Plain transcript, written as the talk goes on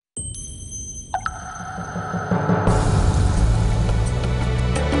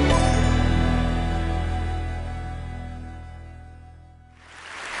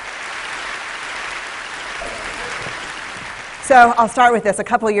So I'll start with this. A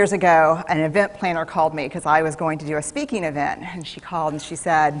couple of years ago, an event planner called me because I was going to do a speaking event. And she called and she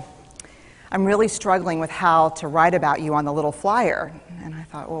said, I'm really struggling with how to write about you on the little flyer. And I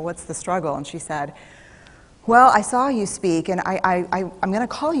thought, well, what's the struggle? And she said, well, I saw you speak, and I'm going to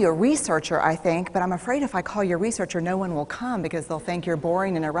call you a researcher, I think, but I'm afraid if I call you a researcher, no one will come because they'll think you're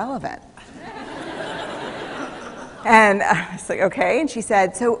boring and irrelevant. And I was like, okay. And she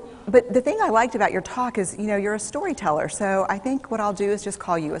said, but the thing I liked about your talk is, you're a storyteller, so I think what I'll do is just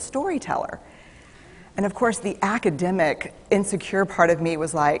call you a storyteller. And of course, the academic, insecure part of me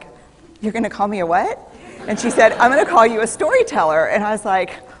was like, you're going to call me a what? And she said, I'm going to call you a storyteller. And I was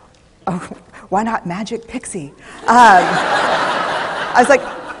like, oh, why not Magic Pixie? I was like,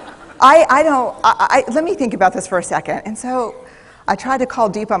 let me think about this for a second. And so I tried to call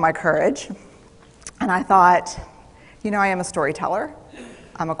deep on my courage, and I thought, I am a storyteller.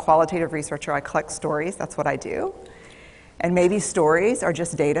 I'm a qualitative researcher. I collect stories. That's what I do. And maybe stories are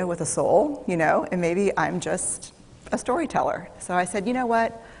just data with a soul, and maybe I'm just a storyteller. So I said, you know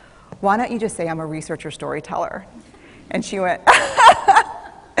what? Why don't you just say I'm a researcher storyteller? And she went,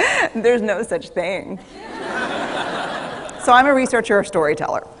 there's no such thing. So I'm a researcher or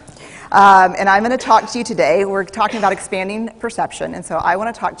storyteller. And I'm going to talk to you today. We're talking about expanding perception. And so I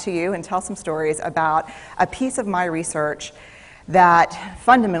want to talk to you and tell some stories about a piece of my research that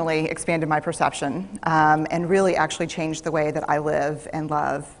fundamentally expanded my perception and really actually changed the way that I live and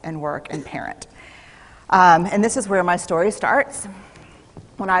love and work and parent. And this is where my story starts.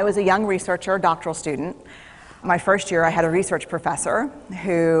 When I was a young researcher, doctoral student, my first year I had a research professor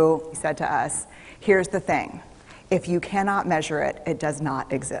who said to us, here's the thing, if you cannot measure it, it does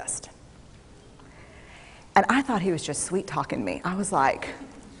not exist. And I thought he was just sweet-talking me. I was like,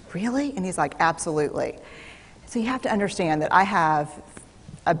 really? And he's like, absolutely. So you have to understand that I have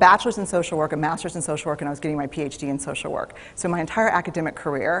a bachelor's in social work, a master's in social work, and I was getting my PhD in social work. So my entire academic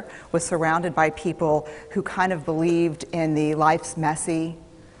career was surrounded by people who kind of believed in the life's messy,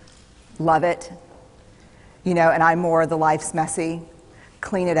 love it, and I'm more the life's messy,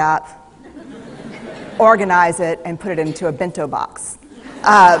 clean it up, organize it, and put it into a bento box.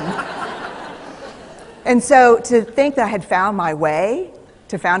 And so to think that I had found my way,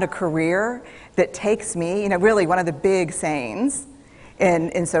 to found a career that takes me, really one of the big sayings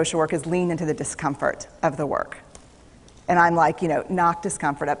in social work is lean into the discomfort of the work. And I'm like, knock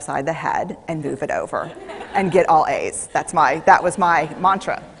discomfort upside the head and move it over and get all A's. That was my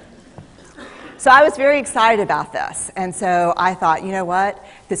mantra. So I was very excited about this. And so I thought, you know what?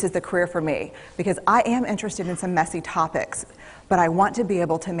 This is the career for me because I am interested in some messy topics, but I want to be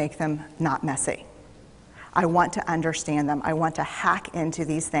able to make them not messy. I want to understand them. I want to hack into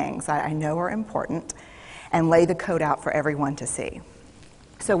these things that I know are important and lay the code out for everyone to see.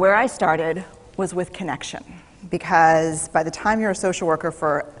 So where I started was with connection, because by the time you're a social worker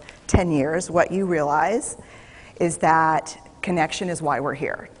for 10 years, what you realize is that connection is why we're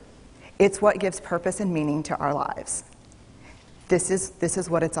here. It's what gives purpose and meaning to our lives. This is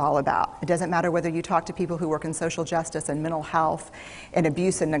what it's all about. It doesn't matter whether you talk to people who work in social justice and mental health and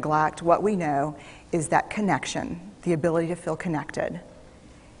abuse and neglect. What we know is that connection, the ability to feel connected,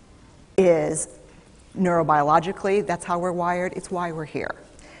 is neurobiologically, that's how we're wired, it's why we're here.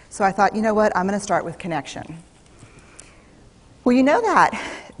 So I thought, you know what, I'm going to start with connection. Well, you know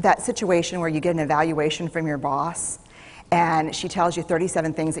that situation where you get an evaluation from your boss, and she tells you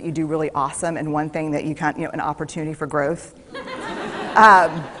 37 things that you do really awesome and one thing that you can't, an opportunity for growth.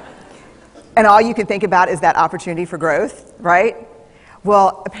 And all you can think about is that opportunity for growth, right?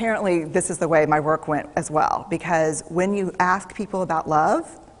 Well, apparently this is the way my work went as well, because when you ask people about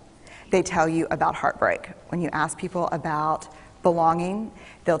love, they tell you about heartbreak. When you ask people about belonging,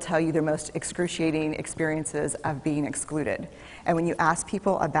 they'll tell you their most excruciating experiences of being excluded. And when you ask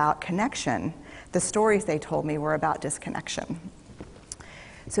people about connection, the stories they told me were about disconnection.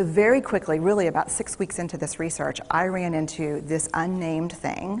 So very quickly, really about 6 weeks into this research, I ran into this unnamed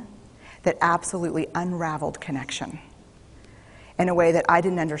thing that absolutely unraveled connection in a way that I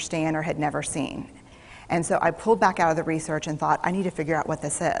didn't understand or had never seen. And so I pulled back out of the research and thought, I need to figure out what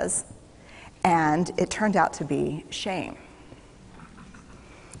this is. And it turned out to be shame.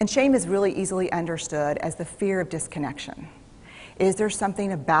 And shame is really easily understood as the fear of disconnection. Is there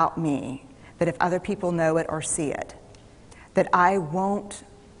something about me that if other people know it or see it, that I won't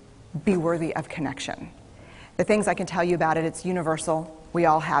be worthy of connection? The things I can tell you about it, it's universal. We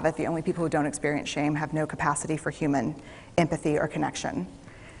all have it. The only people who don't experience shame have no capacity for human empathy or connection.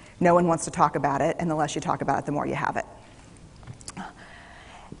 No one wants to talk about it, and the less you talk about it, the more you have it.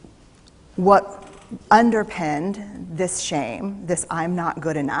 What underpinned this shame, this I'm not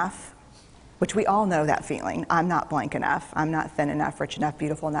good enough, which we all know that feeling. I'm not blank enough. I'm not thin enough, rich enough,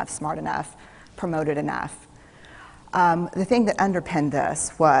 beautiful enough, smart enough, promoted enough. The thing that underpinned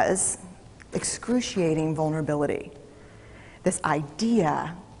this was excruciating vulnerability. This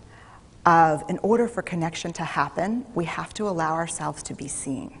idea of, in order for connection to happen, we have to allow ourselves to be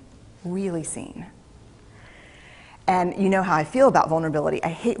seen, really seen. And you know how I feel about vulnerability. I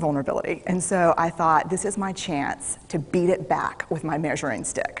hate vulnerability. And so I thought, this is my chance to beat it back with my measuring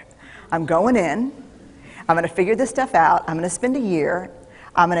stick. I'm going in, I'm going to figure this stuff out, I'm going to spend a year,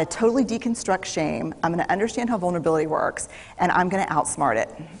 I'm going to totally deconstruct shame, I'm going to understand how vulnerability works, and I'm going to outsmart it.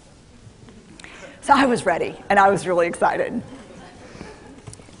 So I was ready, and I was really excited.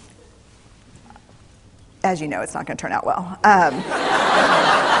 As you know, it's not going to turn out well.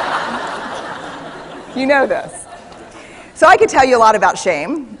 You know this. So I could tell you a lot about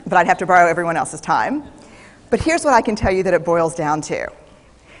shame, but I'd have to borrow everyone else's time. But here's what I can tell you that it boils down to.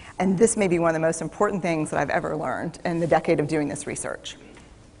 And this may be one of the most important things that I've ever learned in the decade of doing this research.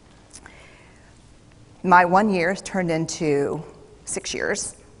 My 1 year has turned into 6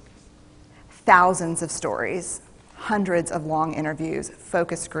 years, thousands of stories, hundreds of long interviews,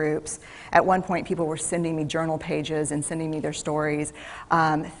 focus groups. At one point, people were sending me journal pages and sending me their stories,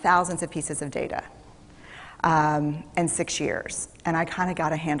 thousands of pieces of data. And 6 years. And I kind of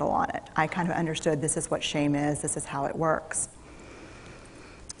got a handle on it. I kind of understood this is what shame is, this is how it works.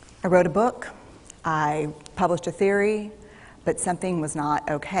 I wrote a book, I published a theory, but something was not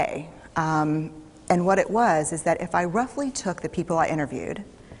okay. And what it was is that if I roughly took the people I interviewed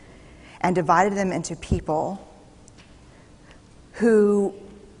and divided them into people who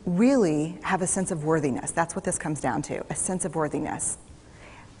really have a sense of worthiness, that's what this comes down to, a sense of worthiness.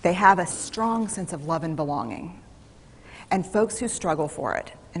 They have a strong sense of love and belonging. And folks who struggle for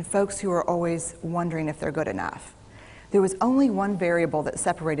it, and folks who are always wondering if they're good enough. There was only one variable that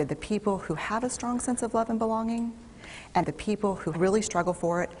separated the people who have a strong sense of love and belonging and the people who really struggle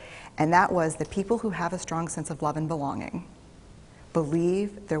for it, and that was the people who have a strong sense of love and belonging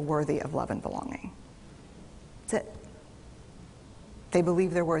believe they're worthy of love and belonging. That's it. They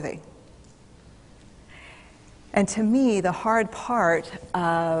believe they're worthy. And to me, the hard part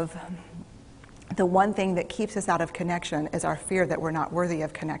of the one thing that keeps us out of connection is our fear that we're not worthy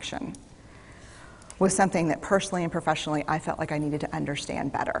of connection, was something that personally and professionally I felt like I needed to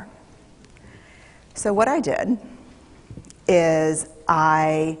understand better. So what I did is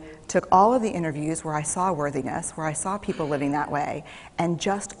I took all of the interviews where I saw worthiness, where I saw people living that way, and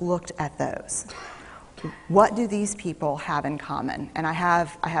just looked at those. What do these people have in common? And I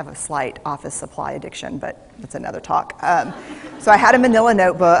have a slight office supply addiction, but that's another talk. So I had a manila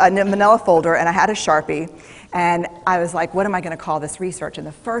notebook, a manila folder, and I had a Sharpie, and I was like, what am I going to call this research? And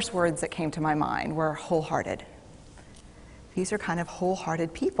the first words that came to my mind were wholehearted. These are kind of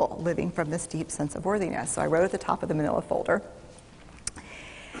wholehearted people living from this deep sense of worthiness. So I wrote at the top of the manila folder,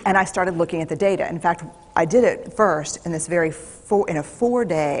 and I started looking at the data. In fact, I did it first in this in a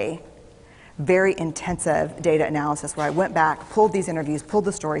 4-day, very intensive data analysis where I went back, pulled these interviews, pulled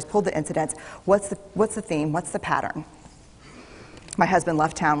the stories, pulled the incidents. What's the theme? What's the pattern? My husband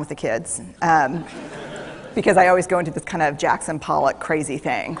left town with the kids because I always go into this kind of Jackson Pollock crazy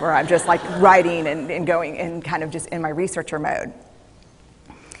thing where I'm just like writing and going and kind of just in my researcher mode.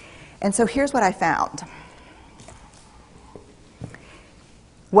 And so here's what I found.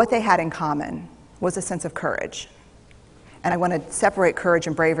 What they had in common was a sense of courage. And I want to separate courage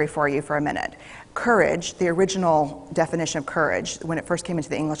and bravery for you for a minute. Courage, the original definition of courage, when it first came into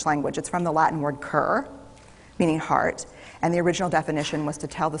the English language, it's from the Latin word cur, meaning heart, and the original definition was to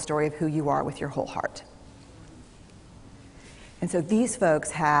tell the story of who you are with your whole heart. And so these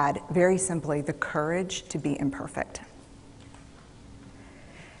folks had, very simply, the courage to be imperfect.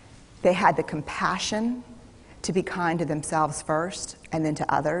 They had the compassion to be kind to themselves first and then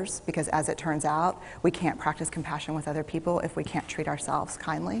to others, because as it turns out, we can't practice compassion with other people if we can't treat ourselves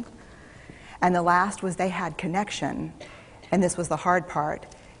kindly. And the last was they had connection, and this was the hard part,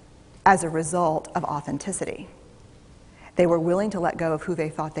 as a result of authenticity. They were willing to let go of who they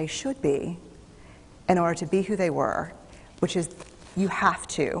thought they should be in order to be who they were, which is, you have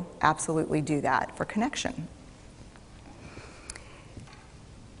to absolutely do that for connection.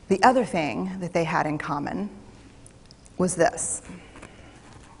 The other thing that they had in common was this.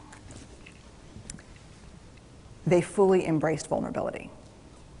 They fully embraced vulnerability.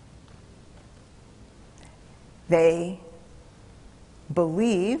 They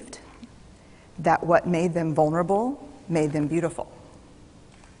believed that what made them vulnerable made them beautiful.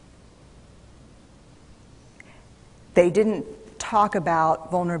 They didn't talk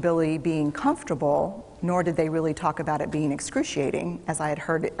about vulnerability being comfortable, nor did they really talk about it being excruciating, as I had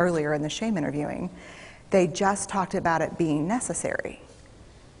heard earlier in the shame interviewing. They just talked about it being necessary.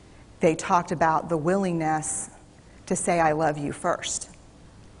 They talked about the willingness to say, I love you first.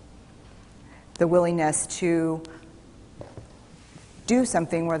 The willingness to do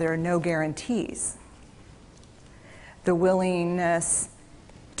something where there are no guarantees. The willingness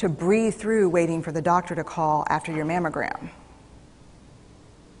to breathe through waiting for the doctor to call after your mammogram.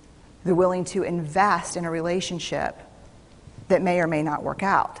 The willing to invest in a relationship that may or may not work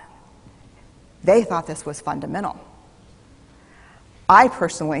out. They thought this was fundamental. I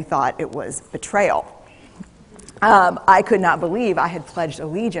personally thought it was betrayal. I could not believe I had pledged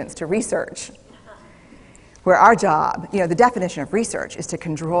allegiance to research, where our job, the definition of research is to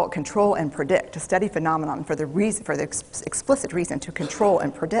control and predict, to study phenomenon for the explicit reason to control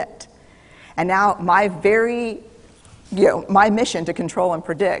and predict. And now my mission to control and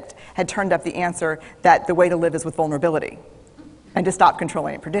predict had turned up the answer that the way to live is with vulnerability and to stop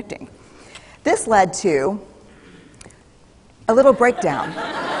controlling and predicting. This led to a little breakdown,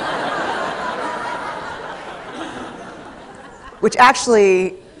 which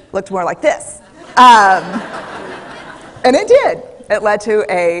actually looked more like this. And it did. It led to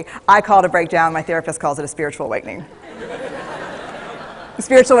I call it a breakdown, my therapist calls it a spiritual awakening.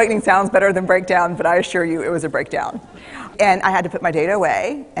 Spiritual awakening sounds better than breakdown, but I assure you it was a breakdown. And I had to put my data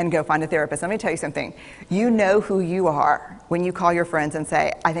away and go find a therapist. Let me tell you something. You know who you are when you call your friends and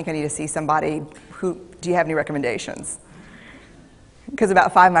say, I think I need to see somebody. Do you have any recommendations? Because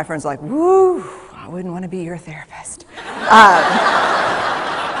about 5 of my friends are like, woo, I wouldn't want to be your therapist. And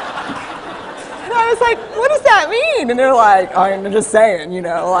I was like, what does that mean? And they're like, oh, I'm just saying,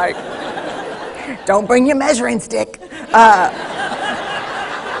 don't bring your measuring stick. It's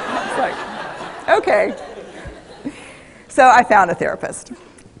like, okay. So I found a therapist.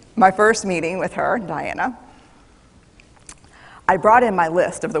 My first meeting with her, Diana, I brought in my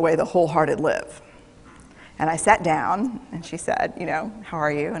list of the way the wholehearted live. And I sat down, and she said, how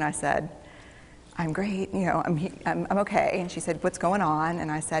are you? And I said, I'm great, I'm okay. And she said, what's going on?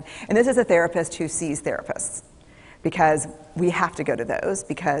 And I said, and this is a therapist who sees therapists, because we have to go to those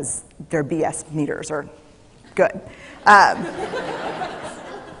because their BS meters are good.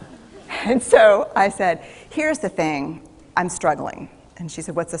 And so I said, here's the thing, I'm struggling. And she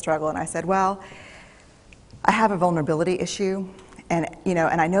said, what's the struggle? And I said, well, I have a vulnerability issue, and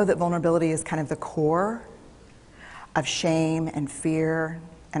I know that vulnerability is kind of the core of shame and fear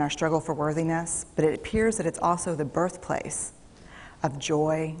and our struggle for worthiness, but it appears that it's also the birthplace of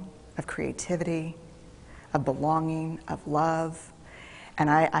joy, of creativity, of belonging, of love, and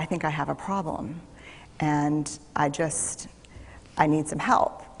I think I have a problem, and I need some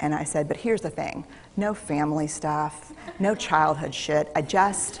help. And I said, but here's the thing, no family stuff, no childhood shit, I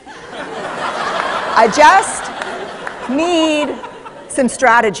just need some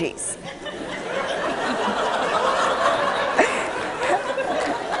strategies.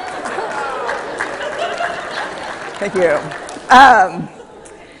 Thank you.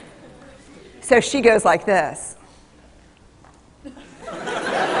 So she goes like this.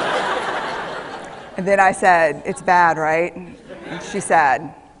 And then I said, it's bad, right? And she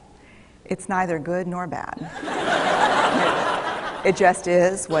said, it's neither good nor bad. It just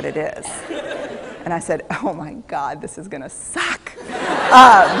is what it is. And I said, oh my God, this is going to suck.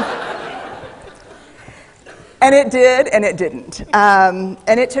 And it did, and it didn't.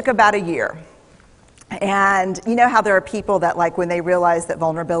 And it took about a year. And you know how there are people that, when they realize that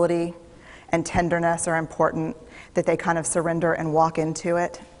vulnerability and tenderness are important, that they kind of surrender and walk into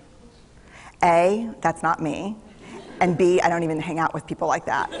it? A, that's not me. And B, I don't even hang out with people like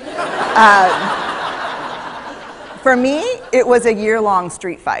that. For me, it was a year-long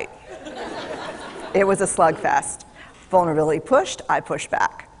street fight. It was a slugfest. Vulnerability pushed, I pushed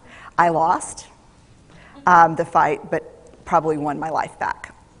back. I lost the fight, but probably won my life back.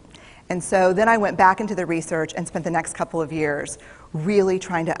 And so then I went back into the research and spent the next couple of years really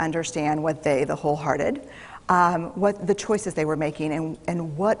trying to understand what the wholehearted, what the choices they were making,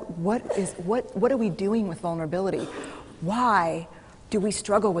 and what are we doing with vulnerability? Why do we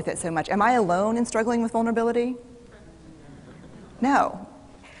struggle with it so much? Am I alone in struggling with vulnerability? No.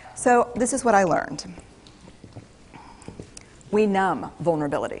 So this is what I learned. We numb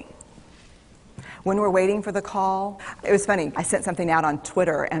vulnerability. When we're waiting for the call, it was funny, I sent something out on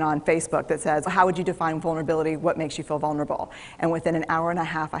Twitter and on Facebook that says, how would you define vulnerability? What makes you feel vulnerable? And within an hour and a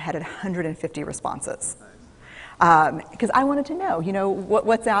half, I had 150 responses. Because I wanted to know,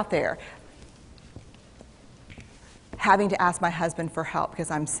 what's out there. Having to ask my husband for help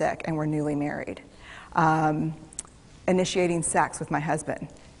because I'm sick and we're newly married. initiating sex with my husband,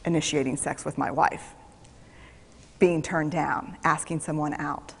 initiating sex with my wife, being turned down, asking someone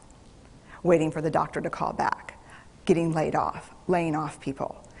out, waiting for the doctor to call back, getting laid off, laying off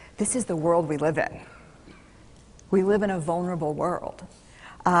people. This is the world we live in. We live in a vulnerable world.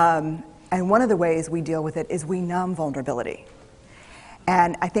 And one of the ways we deal with it is we numb vulnerability.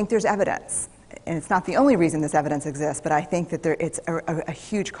 And I think there's evidence, and it's not the only reason this evidence exists, but I think that it's a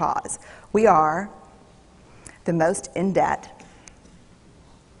huge cause. We are the most in debt,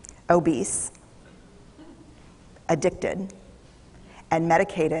 obese, addicted, and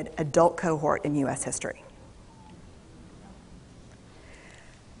medicated adult cohort in U.S. history.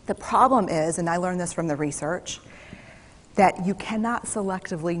 The problem is, and I learned this from the research, that you cannot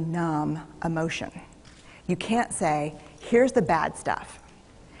selectively numb emotion. You can't say, here's the bad stuff.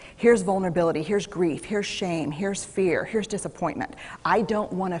 Here's vulnerability, here's grief, here's shame, here's fear, here's disappointment. I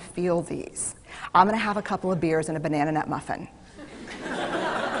don't want to feel these. I'm going to have a couple of beers and a banana nut muffin.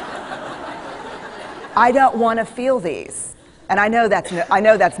 I don't want to feel these. And I know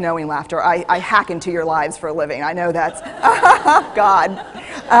that's knowing laughter. I hack into your lives for a living. I know that's, God.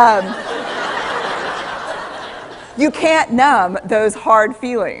 You can't numb those hard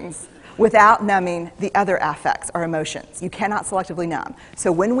feelings without numbing the other affects or emotions. You cannot selectively numb.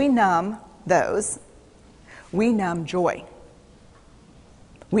 So when we numb those, we numb joy.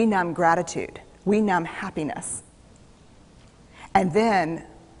 We numb gratitude. We numb happiness. And then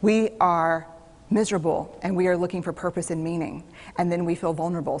we are miserable and we are looking for purpose and meaning. And then we feel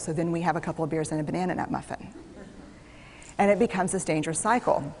vulnerable. So then we have a couple of beers and a banana nut muffin. And it becomes this dangerous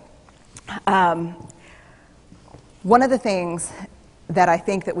cycle. One of the things that I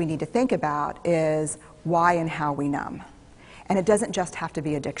think that we need to think about is why and how we numb. And it doesn't just have to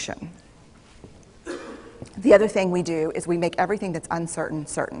be addiction. The other thing we do is we make everything that's uncertain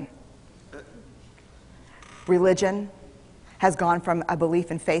certain. Religion has gone from a belief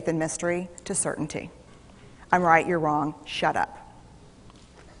in faith and mystery to certainty. I'm right, you're wrong, shut up.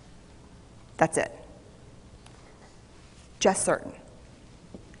 That's it. Just certain.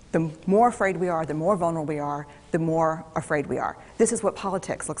 The more afraid we are, the more vulnerable we are, the more afraid we are. This is what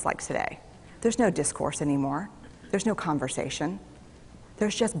politics looks like today. There's no discourse anymore. There's no conversation.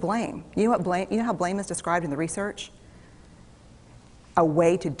 There's just blame. You know how blame is described in the research? A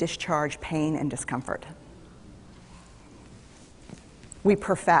way to discharge pain and discomfort. We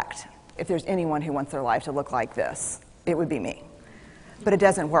perfect. If there's anyone who wants their life to look like this, it would be me. But it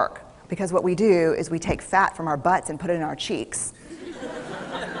doesn't work, because what we do is we take fat from our butts and put it in our cheeks.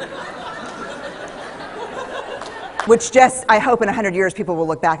 Which just, I hope in 100 years people will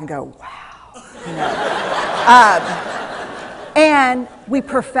look back and go, wow. You know. And we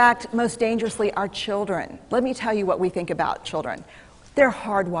perfect, most dangerously, our children. Let me tell you what we think about children. They're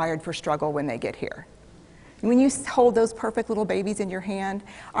hardwired for struggle when they get here. When you hold those perfect little babies in your hand,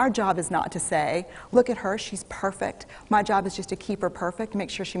 our job is not to say, look at her, she's perfect. My job is just to keep her perfect,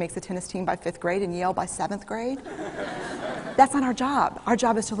 make sure she makes the tennis team by 5th grade and Yale by 7th grade. That's not our job. Our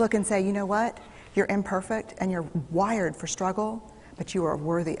job is to look and say, you know what? You're imperfect and you're wired for struggle, but you are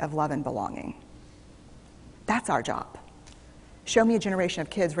worthy of love and belonging. That's our job. Show me a generation of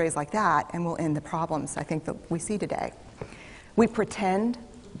kids raised like that and we'll end the problems I think that we see today. We pretend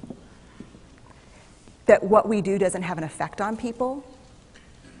that what we do doesn't have an effect on people.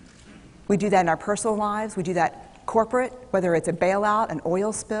 We do that in our personal lives. We do that corporate, whether it's a bailout, an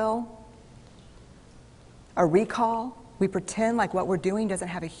oil spill, a recall. We pretend like what we're doing doesn't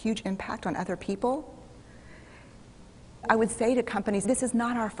have a huge impact on other people. I would say to companies, this is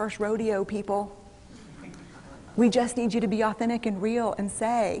not our first rodeo, people. We just need you to be authentic and real and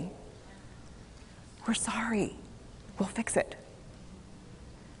say, we're sorry, we'll fix it.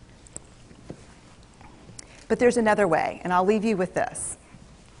 But there's another way, and I'll leave you with this.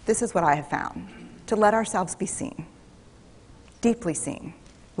 This is what I have found. To let ourselves be seen, deeply seen,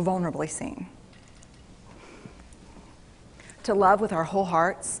 vulnerably seen. To love with our whole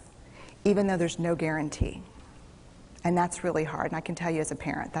hearts, even though there's no guarantee. And that's really hard, and I can tell you as a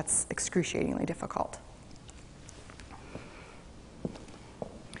parent, that's excruciatingly difficult.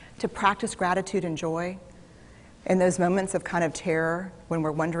 To practice gratitude and joy in those moments of kind of terror when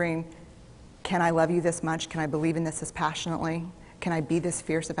we're wondering, can I love you this much? Can I believe in this passionately? Can I be this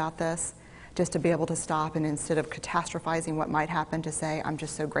fierce about this? Just to be able to stop and instead of catastrophizing what might happen, to say, I'm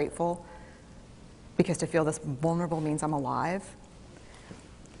just so grateful. Because to feel this vulnerable means I'm alive.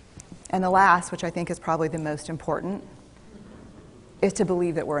 And the last, which I think is probably the most important, is to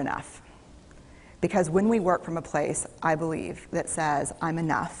believe that we're enough. Because when we work from a place, I believe, that says, I'm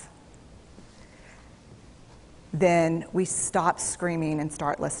enough, then we stop screaming and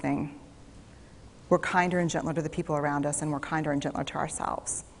start listening. we're kinder and gentler to the people around us, and we're kinder and gentler to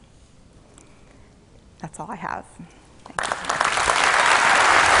ourselves. That's all I have. Thank you.